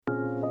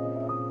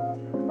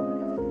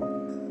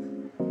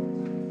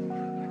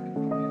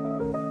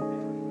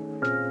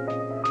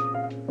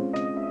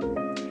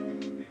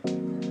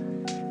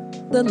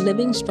The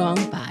Living Strong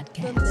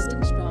Podcast. The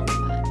Living Strong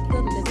Podcast.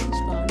 The Living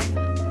Strong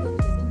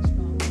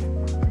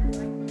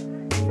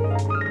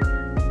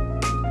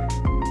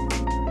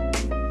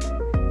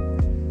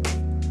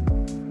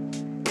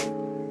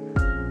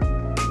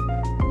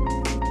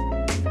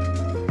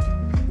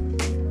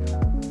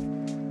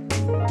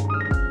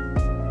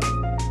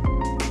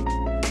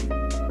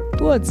Podcast.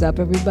 What's up,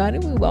 everybody?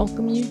 We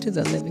welcome you to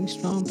the Living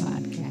Strong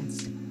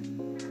Podcast.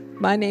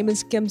 My name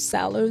is Kim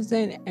Sellers,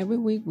 and every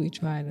week we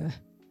try to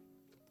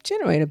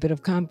generate a bit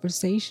of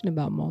conversation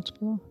about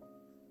multiple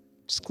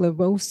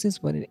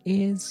sclerosis, what it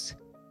is,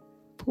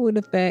 who it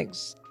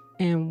affects,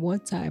 and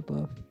what type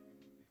of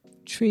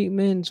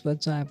treatments, what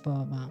type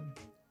of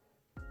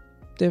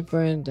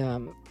different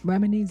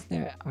remedies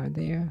there are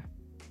there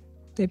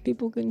that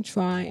people can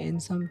try,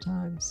 and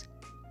sometimes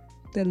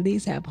at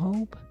least have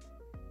hope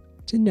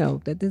to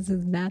know that this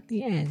is not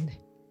the end,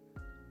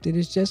 that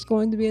it's just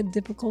going to be a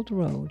difficult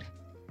road,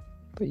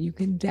 but you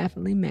can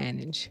definitely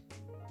manage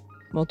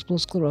multiple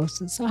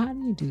sclerosis. So how do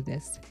you do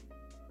this?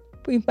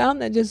 We found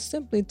that just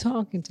simply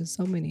talking to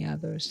so many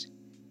others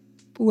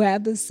who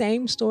have the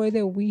same story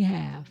that we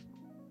have,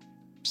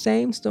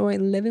 same story,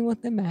 living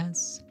with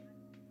MS,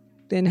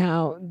 then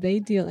how they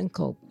deal and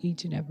cope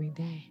each and every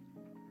day.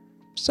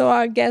 So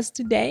our guest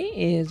today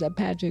is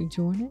Patrick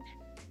Jordan,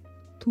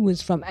 who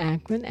is from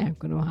Akron,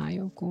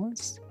 Ohio, of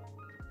course.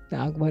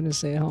 I'll go ahead and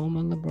say home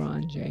on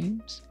LeBron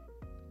James.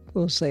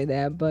 We'll say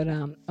that, but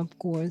of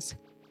course,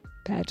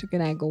 Patrick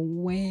and I go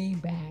way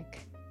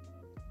back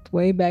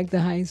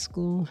to high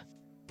school.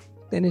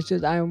 Then it's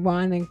just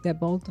ironic that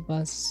both of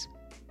us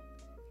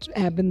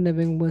have been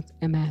living with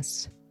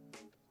MS.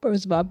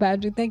 First of all,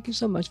 Patrick, thank you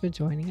so much for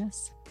joining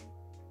us.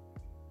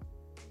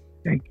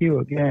 Thank you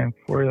again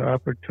for the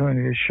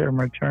opportunity to share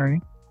my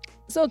journey.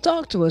 So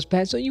talk to us,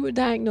 Pat. So you were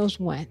diagnosed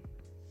when?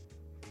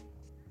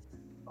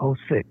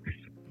 06,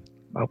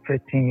 about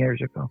 15 years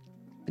ago.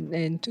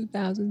 In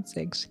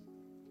 2006.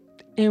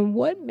 And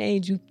what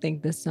made you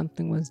think that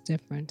something was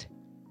different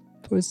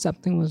or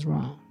something was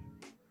wrong?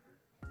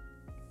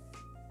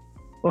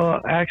 Well,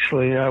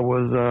 actually, I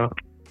was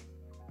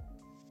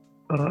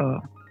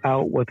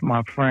out with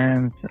my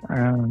friends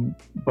and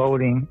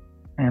boating,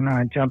 and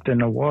I jumped in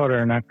the water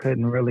and I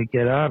couldn't really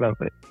get out of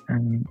it.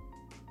 And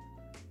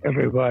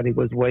everybody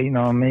was waiting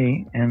on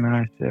me, and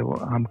I said,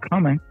 well, I'm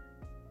coming.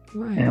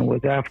 Right. And it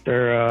was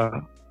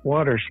after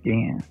water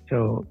skiing.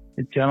 So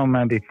the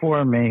gentleman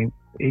before me,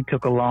 he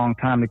took a long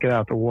time to get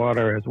out the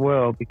water as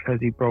well because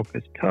he broke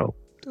his toe.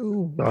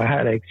 Ooh. So I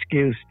had an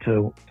excuse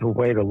to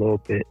wait a little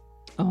bit.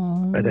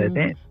 Oh. But at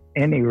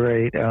any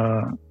rate,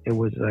 it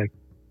was like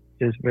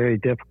just very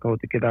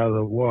difficult to get out of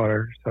the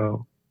water.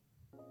 So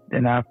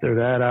then after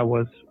that, I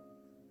was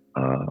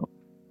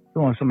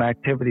doing some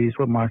activities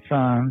with my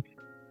sons,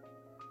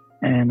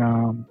 and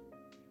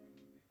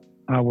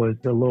I was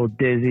a little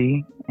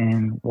dizzy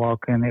and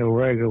walking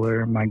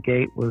irregular. My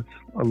gait was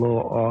a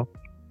little off,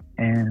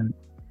 and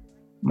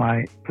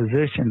my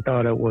physician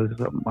thought it was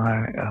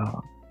my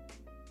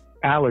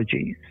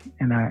allergies,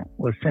 and I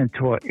was sent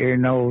to an ear,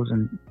 nose,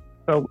 and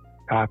throat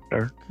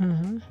doctor.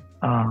 Mm-hmm.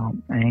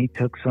 And he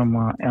took some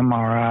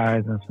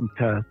MRIs and some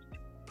tests,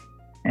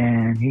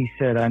 and he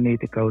said I need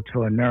to go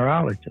to a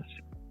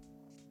neurologist.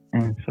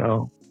 And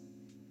so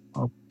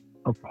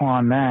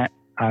upon that,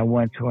 I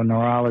went to a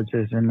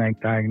neurologist, and they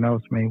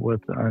diagnosed me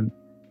with a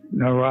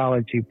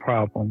neurology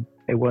problem.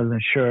 They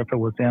wasn't sure if it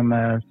was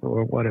MS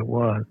or what it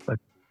was, but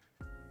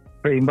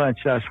pretty much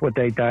that's what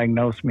they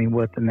diagnosed me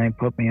with, and they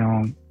put me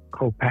on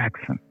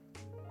Copaxone.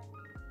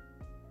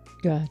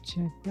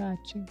 Gotcha.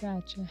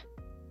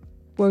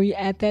 Were you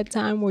at that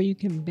time, were you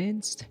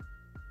convinced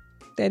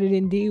that it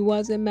indeed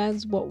was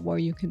MS? What were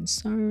you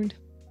concerned?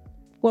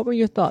 What were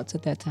your thoughts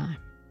at that time?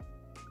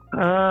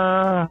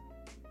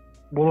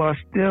 Well, I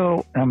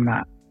still am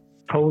not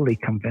totally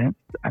convinced.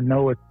 I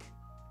know it's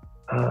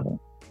a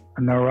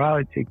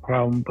neurology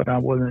problem, but I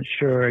wasn't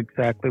sure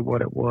exactly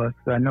what it was.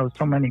 I know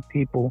so many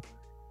people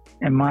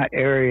in my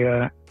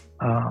area,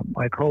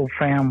 like whole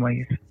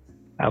families,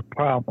 have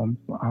problems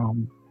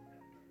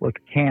with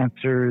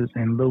cancers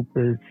and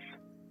lupus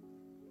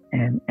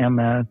and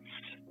MS.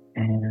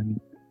 And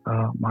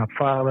my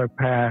father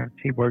passed.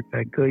 He worked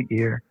at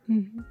Goodyear,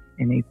 mm-hmm.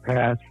 and he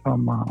passed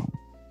from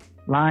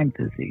Lyme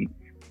disease.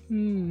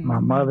 Mm-hmm. My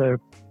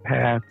mother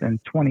passed in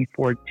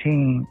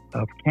 2014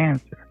 of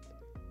cancer.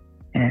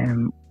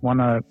 And one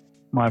of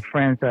my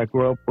friends I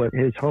grew up with,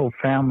 his whole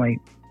family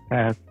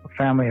passed, a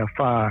family of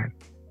 5.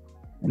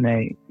 And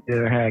they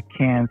either had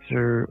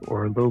cancer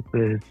or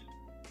lupus,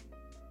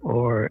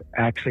 or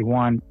actually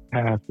one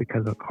passed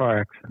because of a car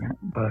accident.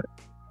 But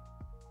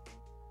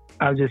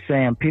I was just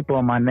saying, people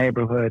in my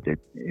neighborhood, it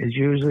is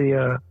usually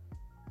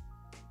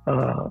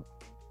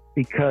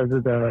because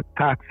of the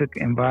toxic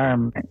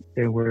environment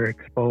they were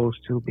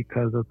exposed to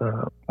because of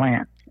the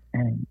plants.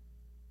 And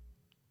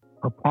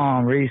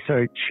upon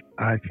research,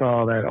 I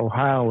saw that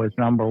Ohio is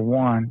number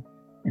 1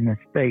 in the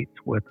states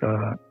with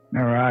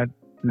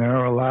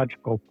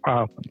neurological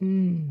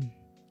problems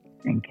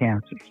and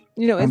cancers.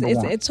 You know,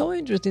 it's so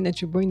interesting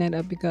that you bring that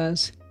up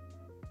because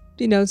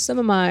Some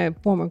of my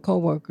former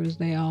coworkers,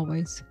 they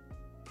always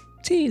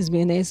tease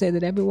me and they say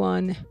that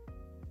everyone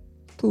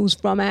who's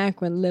from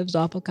Akron lives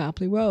off of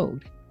Copley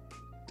Road.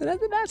 So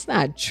that's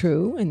not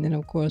true. And then,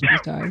 of course, we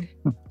started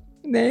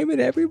naming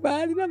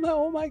everybody. And I'm like,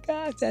 oh my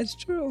gosh, that's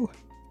true.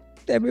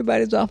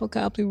 Everybody's off of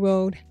Copley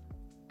Road.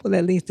 Well,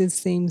 at least it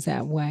seems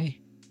that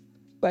way.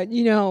 But,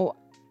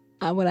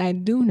 what I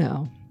do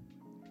know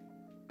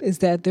is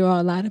that there are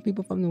a lot of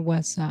people from the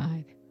west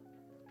side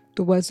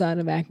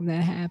of Akron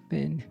that have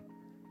been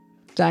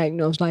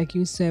diagnosed, like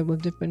you said,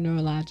 with different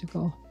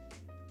neurological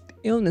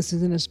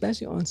illnesses, and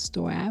especially on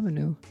Store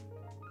Avenue,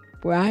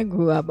 where I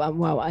grew up,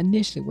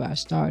 initially where I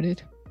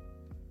started.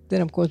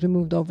 Then, of course, we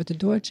moved over to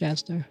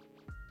Dorchester.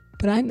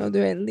 But I know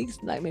there are at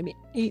least like maybe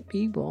 8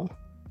 people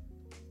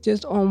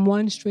just on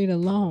one street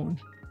alone.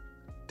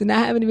 Then I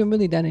haven't even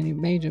really done any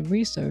major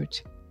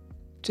research.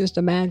 Just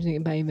imagining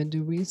if I even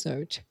do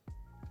research.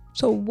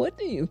 So what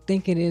do you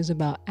think it is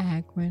about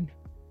Akron?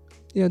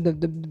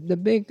 The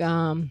big,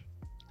 the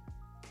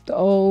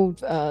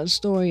old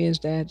story is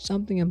that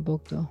something in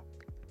Bookville,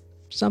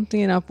 something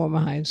in our former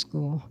high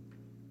school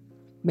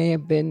may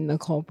have been the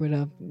culprit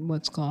of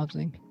what's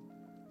causing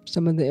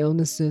some of the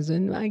illnesses,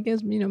 and I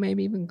guess,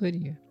 maybe even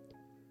Goodyear.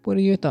 What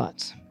are your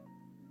thoughts?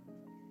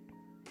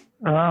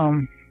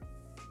 From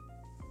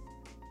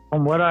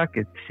what I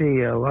could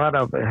see, a lot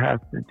of it has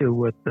to do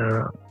with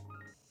the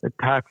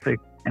toxic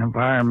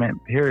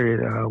environment,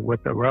 period,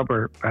 with the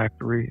rubber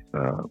factories,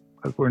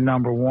 because we're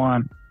number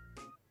one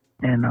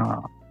in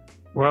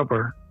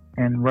rubber,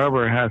 and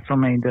rubber has so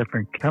many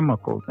different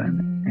chemicals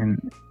in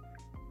it,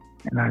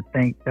 and I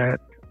think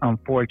that's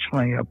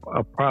unfortunately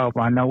a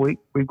problem. I know we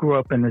grew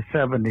up in the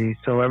 70s,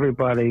 so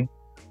everybody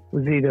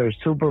was either a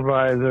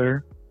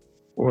supervisor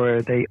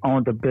or they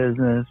owned a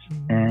business,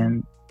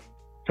 and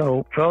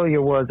so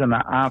failure wasn't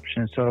an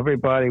option. So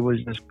everybody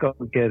was just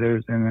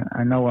go-getters. And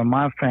I know in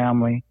my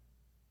family,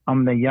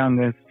 I'm the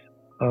youngest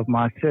of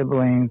my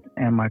siblings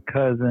and my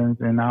cousins,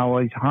 and I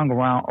always hung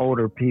around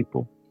older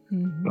people.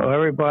 So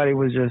everybody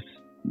was just,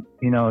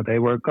 they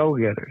were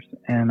go-getters.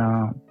 And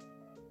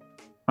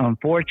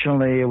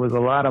unfortunately, it was a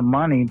lot of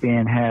money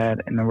being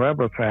had in the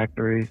rubber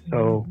factories.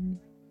 So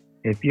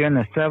if you're in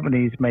the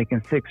 70s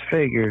making 6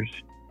 figures,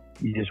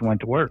 you just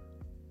went to work.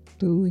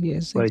 Ooh, yeah,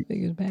 6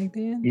 figures back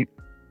then.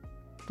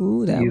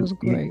 That was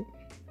great.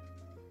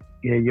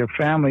 Your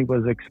family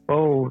was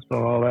exposed to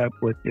all that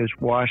with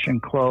just washing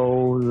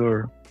clothes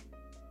or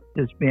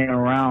just being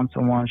around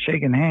someone,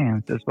 shaking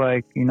hands. It's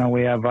like,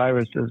 we have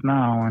viruses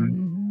now,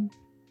 and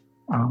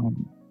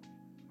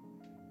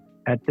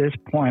at this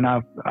point,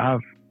 I've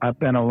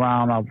been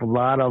around a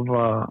lot of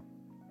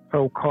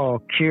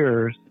so-called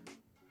cures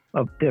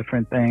of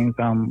different things.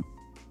 I'm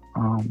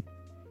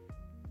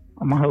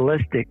a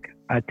holistic.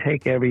 I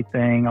take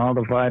everything, all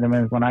the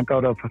vitamins. When I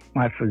go to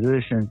my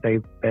physicians,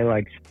 they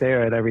like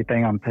stare at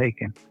everything I'm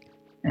taking,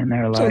 and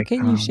they're like, "So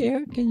can you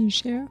share? Can you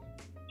share?"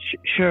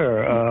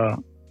 Sure.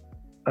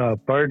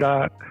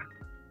 Burdock.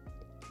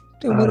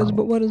 So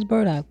what is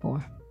burdock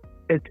for?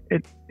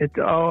 It's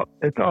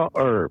all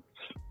herbs.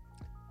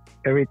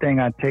 Everything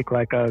I take,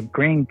 like a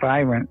green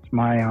vibrance.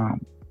 My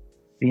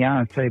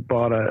fiance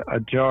bought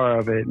a jar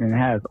of it, and it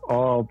has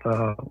all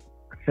the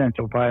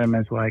essential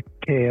vitamins like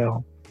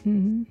kale.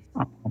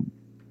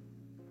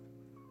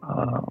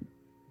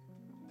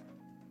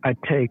 I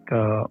take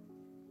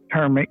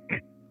turmeric.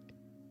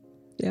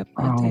 Yep,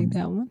 I take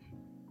that one.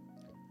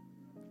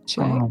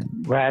 Check.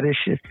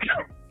 Radishes,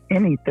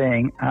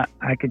 anything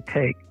I could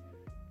take.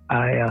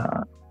 I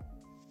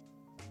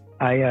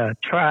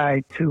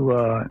try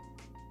to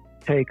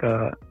take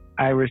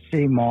iris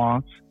sea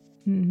moss.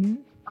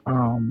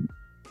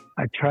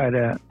 I try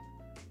to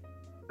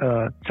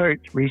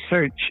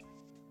research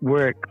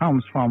where it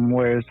comes from,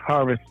 where it's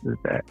harvested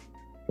at,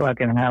 so I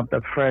can have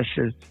the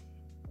freshest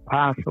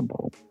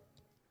possible.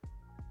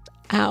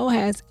 How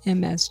has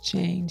MS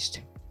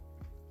changed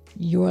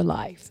your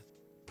life?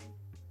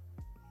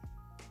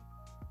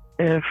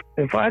 If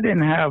I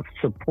didn't have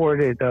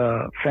supported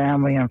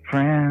family and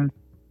friends,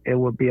 it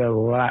would be a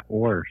lot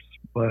worse.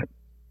 But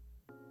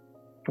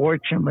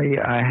fortunately,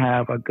 I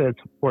have a good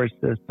support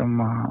system.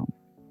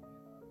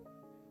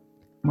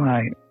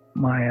 My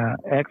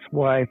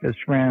ex-wife is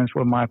friends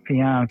with my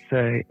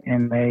fiance,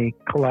 and they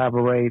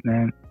collaborate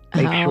and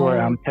make sure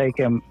I'm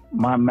taking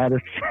my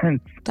medicine.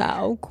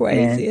 How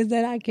crazy is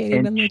that? I can't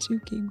even let you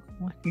keep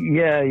going.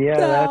 Yeah.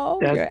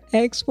 That's your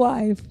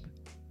ex-wife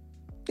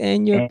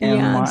and your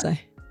fiance.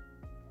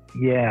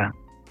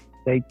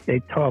 They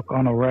talk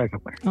on a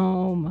regular.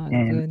 Oh my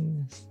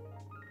goodness.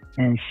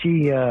 And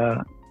she,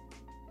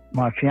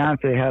 my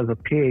fiance has a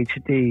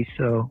PhD,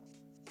 so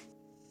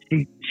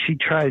she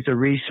tries to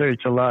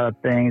research a lot of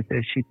things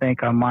that she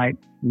think I might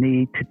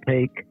need to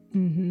take,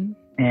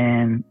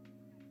 and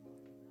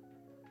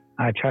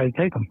I try to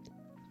take them.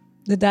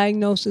 The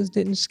diagnosis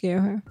didn't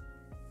scare her?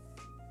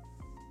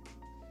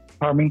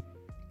 Pardon me?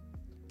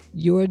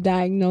 Your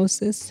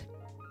diagnosis,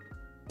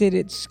 did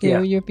it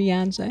scare your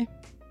fiance?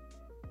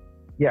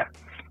 Yes.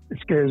 It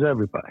scares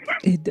everybody.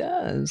 It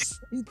does.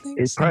 You think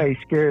It so? probably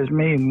scares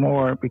me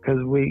more because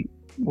we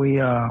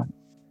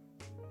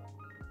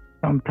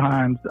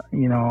sometimes,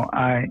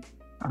 I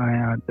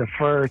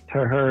defer to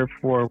her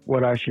for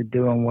what I should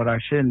do and what I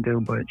shouldn't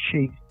do, but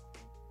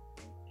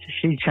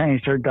she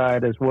changed her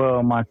diet as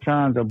well. My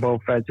sons are both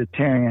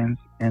vegetarians,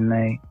 and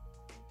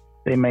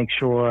they make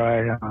sure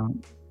I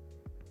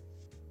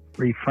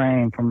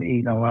refrain from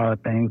eating a lot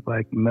of things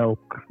like milk,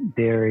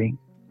 dairy.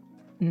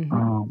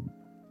 Mm-hmm.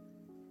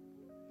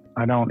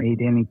 I don't eat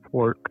any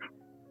pork.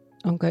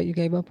 Okay, you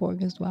gave up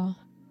pork as well.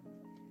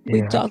 We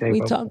Yeah, I talk gave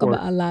we up talk pork.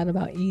 about a lot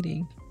about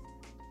eating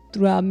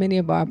throughout many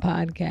of our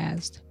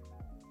podcasts.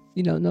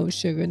 No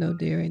sugar, no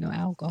dairy, no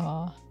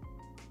alcohol,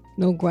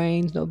 no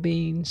grains, no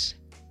beans.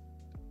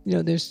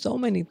 There's so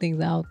many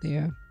things out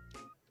there.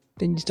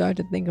 Then you start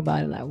to think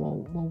about it like,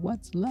 well,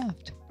 what's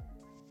left?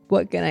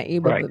 What can I eat?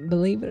 But Right,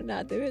 believe it or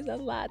not, there is a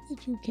lot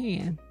that you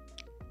can.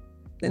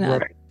 And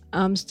right.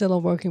 I'm still a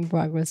work in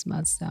progress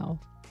myself.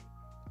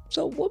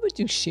 So, what would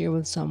you share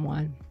with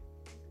someone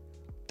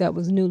that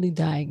was newly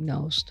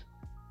diagnosed?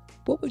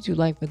 What would you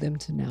like for them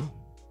to know?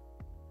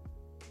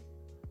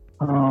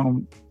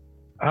 Um,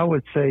 I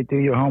would say do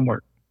your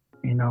homework.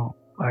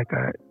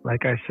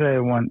 Like I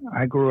said, when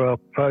I grew up,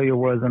 failure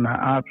wasn't an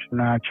option.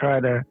 I try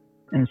to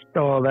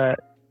install that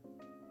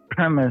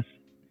premise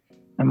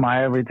in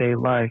my everyday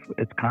life.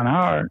 It's kind of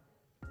hard,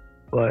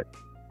 but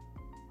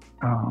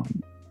um,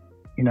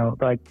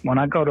 like when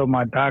I go to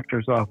my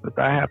doctor's office,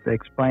 I have to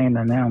explain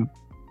to them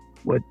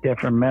what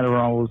different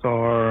minerals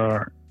are,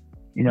 or,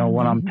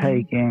 what I'm Mm-hmm.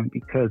 taking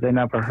because they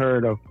never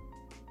heard of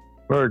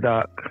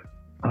burdock,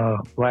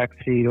 black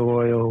seed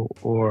oil,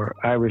 or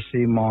iris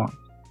sea moss,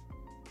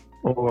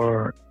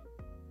 or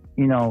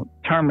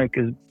turmeric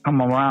has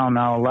come around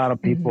now. A lot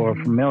of people are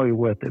Mm-hmm. familiar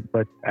with it,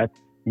 but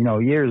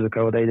years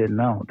ago they didn't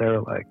know. They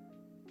were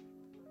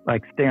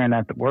like staring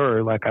at the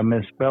word, like I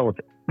misspelled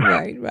it.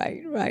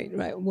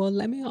 Right. Well,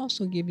 let me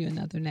also give you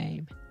another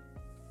name.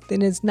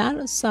 Then it's not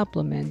a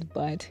supplement,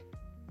 but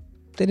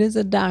there is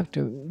a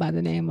doctor by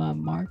the name of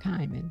Mark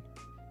Hyman.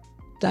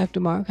 Dr.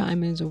 Mark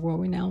Hyman is a world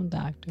renowned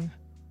doctor.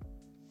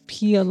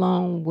 He,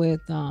 along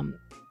with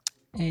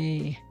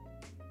a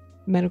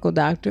medical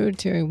doctor,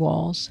 Terry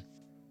Walls,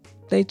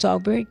 they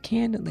talk very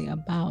candidly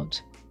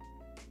about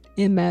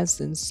MS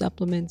and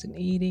supplements and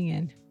eating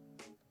and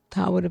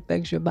how it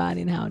affects your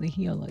body and how to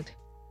heal it.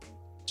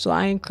 So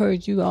I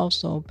encourage you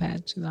also,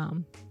 Pat,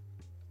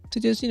 to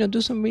just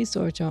do some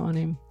research on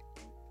him.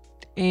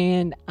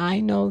 And I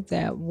know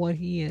that what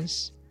he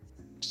is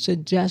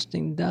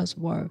suggesting does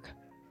work.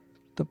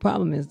 The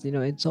problem is,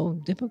 it's so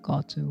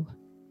difficult to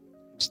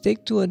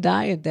stick to a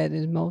diet that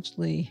is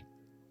mostly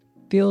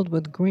filled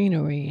with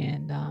greenery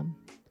and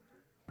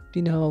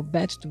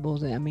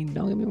vegetables. I mean,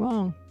 don't get me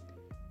wrong.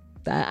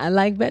 I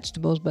like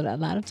vegetables, but a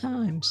lot of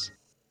times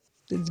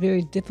it's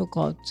very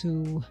difficult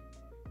to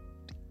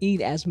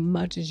eat as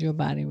much as your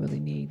body really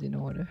needs in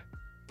order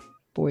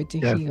for it to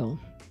Yes, heal.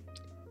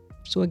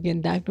 So again,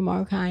 Dr.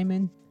 Mark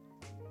Hyman,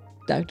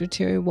 Dr.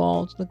 Terry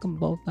Walls, look them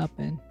both up,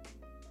 and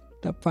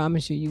I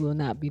promise you, you will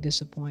not be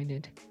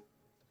disappointed.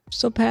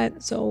 So Pat,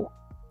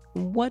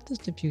 what does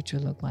the future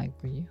look like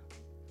for you?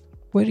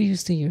 Where do you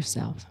see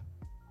yourself?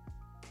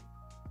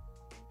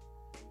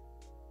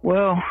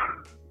 well,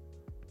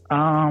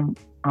 I'm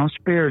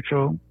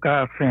spiritual,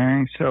 God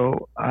fearing,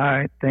 so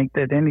I think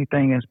that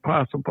anything is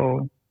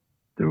possible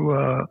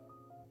through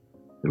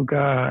through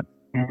God,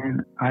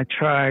 and I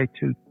try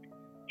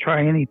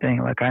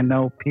anything. Like I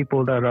know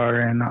people that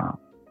are in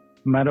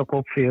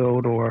medical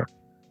field or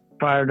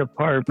fire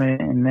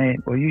department, and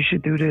well, you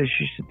should do this,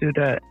 you should do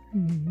that,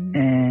 Mm-hmm.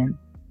 and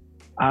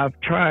I've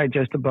tried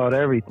just about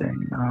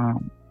everything.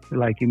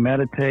 Like you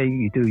meditate,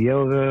 you do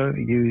yoga,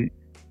 you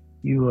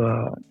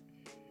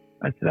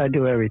I said I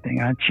do everything.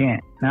 I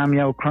chant Nam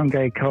Yo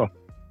Krunge Ko,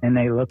 and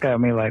they look at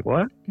me like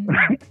what?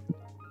 Mm-hmm.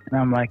 And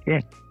I'm like, yeah,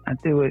 I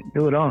do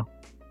it all.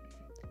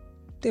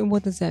 Then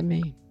what does that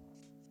mean?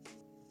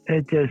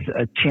 It just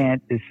a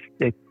chant is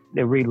that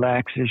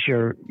relaxes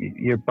your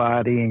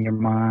body and your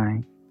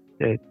mind.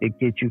 That it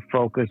gets you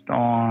focused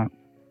on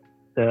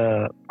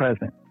the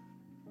present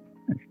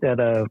instead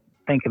of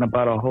thinking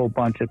about a whole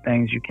bunch of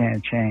things you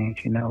can't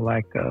change.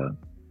 Like the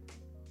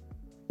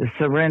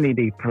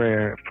Serenity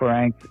Prayer, for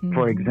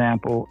Mm-hmm.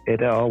 example,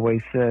 it always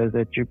says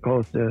that you're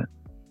supposed to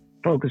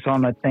focus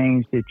on the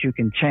things that you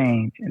can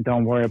change and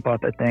don't worry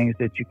about the things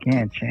that you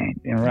can't change.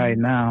 And right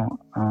now,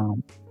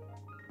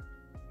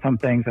 some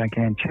things I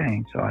can't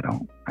change, so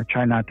I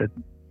try not to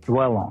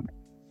dwell on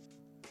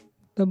it.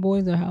 The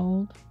boys are how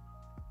old?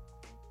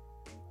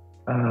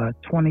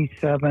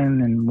 27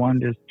 and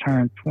one just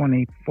turned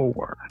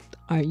 24,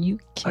 Are you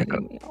like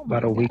kidding me? Oh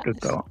about my a week gosh.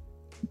 ago.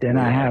 Then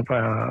I Really? have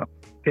a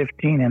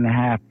 15 and a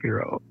half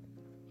year old.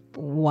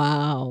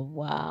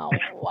 Wow.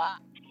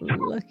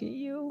 Look at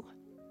you.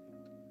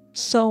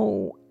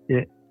 So,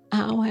 Yeah,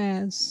 how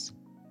has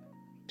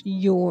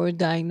your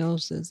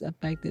diagnosis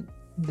affected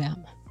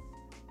them?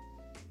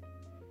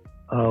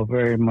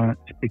 very much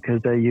because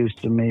they're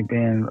used to me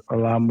being a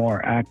lot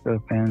more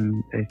active,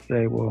 and they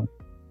say, well,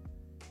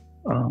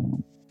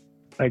 Um,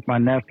 like my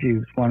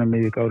nephews wanted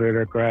me to go to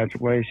their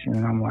graduation,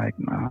 and I'm like,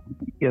 nah,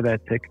 give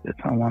that ticket to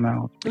someone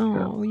else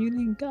because Oh, you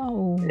didn't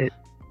go.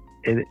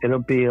 it'll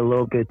be a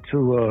little bit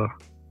too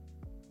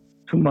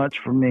much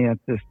for me at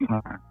this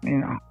time, you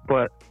know.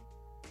 But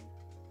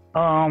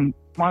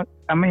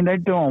they're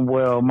doing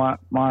well.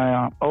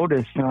 My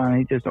oldest son,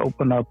 he just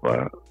opened up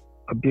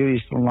a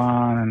beauty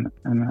salon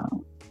and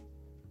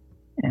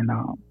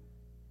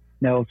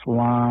nail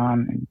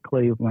salon in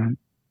Cleveland,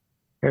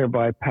 here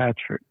by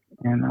Patrick.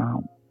 And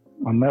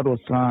my middle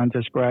son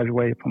just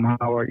graduated from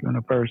Howard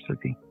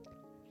University.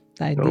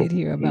 I did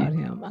hear about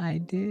him. I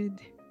did.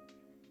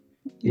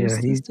 Your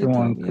He's sister doing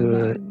told me good.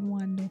 about him.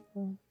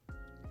 Wonderful.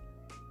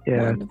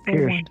 Yeah, Wonderful,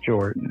 Pierce wonderful.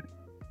 Jordan.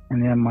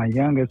 And then my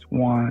youngest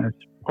one is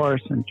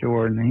Parson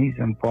Jordan. He's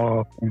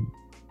involved in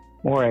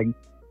more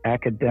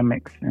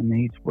academics, and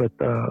he's with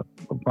the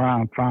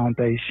Brown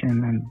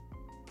Foundation, and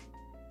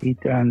he's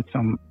done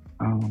some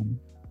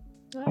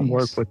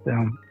work with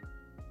them.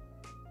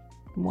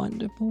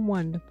 Wonderful,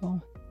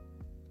 wonderful.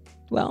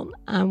 Well,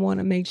 I want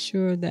to make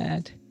sure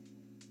that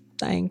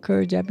I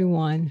encourage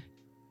everyone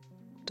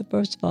to,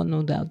 first of all,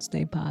 no doubt,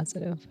 stay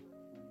positive.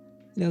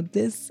 You know,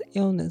 this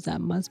illness, I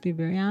must be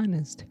very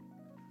honest,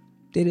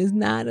 it is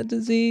not a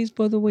disease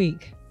for the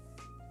weak.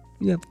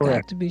 You have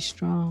got to be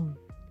strong.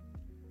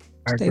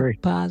 I agree.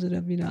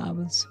 Positive. You know, I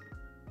was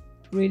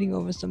reading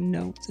over some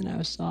notes and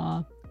I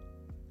saw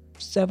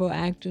several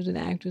actors and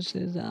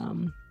actresses.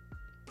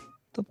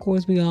 Of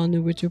course, we all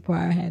knew Richard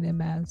Pryor had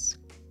MS.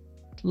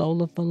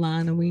 Lola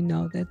Falana, we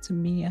know that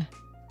Tamia,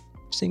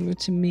 singer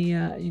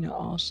Tamia, you know,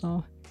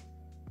 also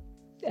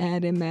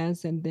had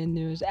MS. And then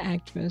there's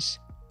actress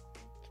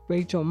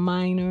Rachel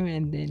Miner,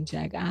 and then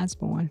Jack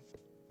Osbourne,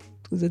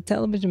 who's a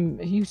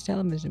huge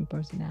television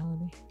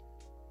personality.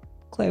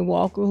 Clay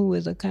Walker, who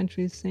is a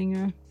country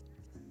singer.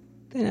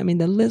 Then, I mean,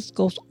 the list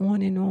goes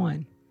on and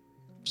on.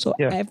 So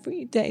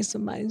every day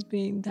somebody's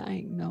being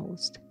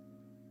diagnosed.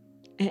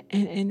 And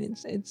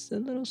it's a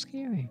little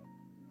scary.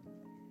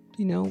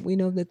 You know, we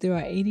know that there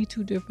are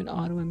 82 different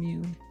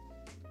autoimmune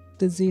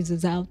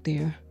diseases out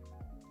there.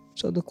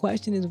 So the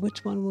question is,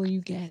 which one will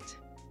you get?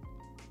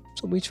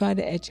 So we try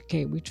to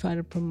educate, we try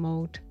to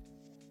promote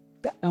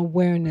the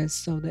awareness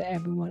so that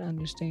everyone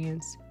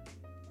understands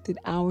that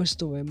our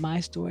story, my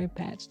story,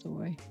 Pat's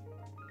story,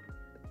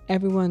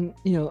 everyone,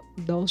 you know,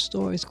 those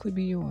stories could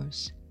be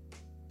yours.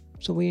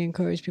 So we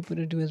encourage people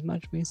to do as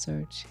much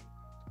research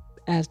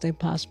as they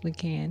possibly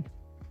can.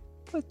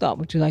 What thought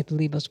would you like to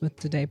leave us with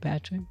today,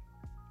 Patrick?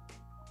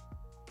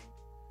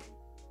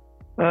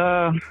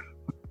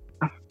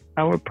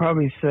 I would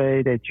probably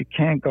say that you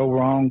can't go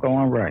wrong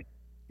going right.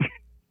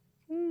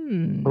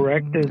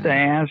 Correct is the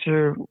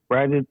answer,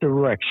 right is the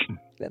direction.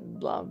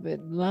 Love it,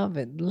 love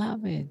it,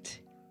 love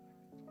it.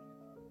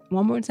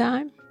 One more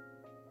time.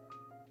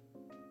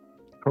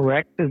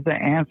 Correct is the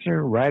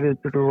answer, right is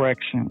the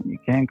direction. You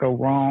can't go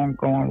wrong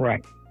going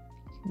right.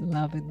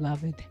 Love it,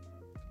 love it.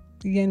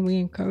 Again, we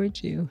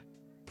encourage you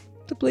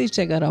to please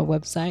check out our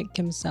website,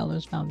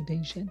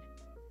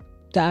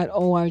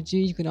 KimSellersFoundation.org.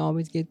 You can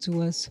always get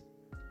to us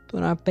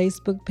on our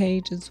Facebook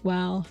page as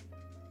well,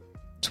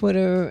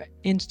 Twitter,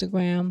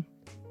 Instagram.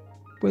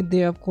 We're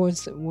there, of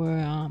course.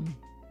 We're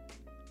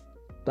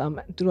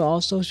through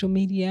all social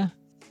media.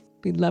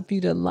 We'd love for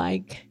you to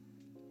like,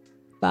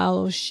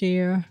 follow,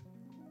 share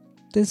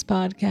this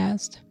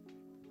podcast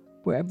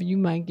wherever you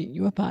might get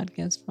your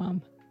podcast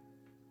from.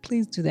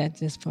 Please do that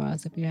just for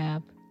us. If you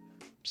have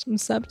some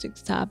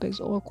subjects, topics,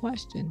 or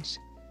questions,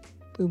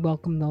 we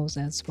welcome those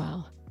as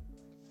well.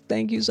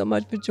 Thank you so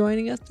much for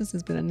joining us. This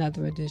has been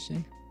another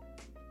edition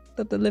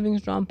of the Living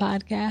Strong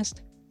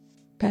Podcast.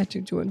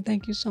 Patrick Jordan,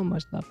 thank you so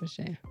much, love, for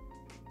sharing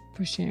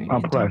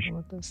My pleasure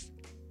with us.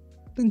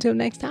 Until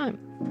next time.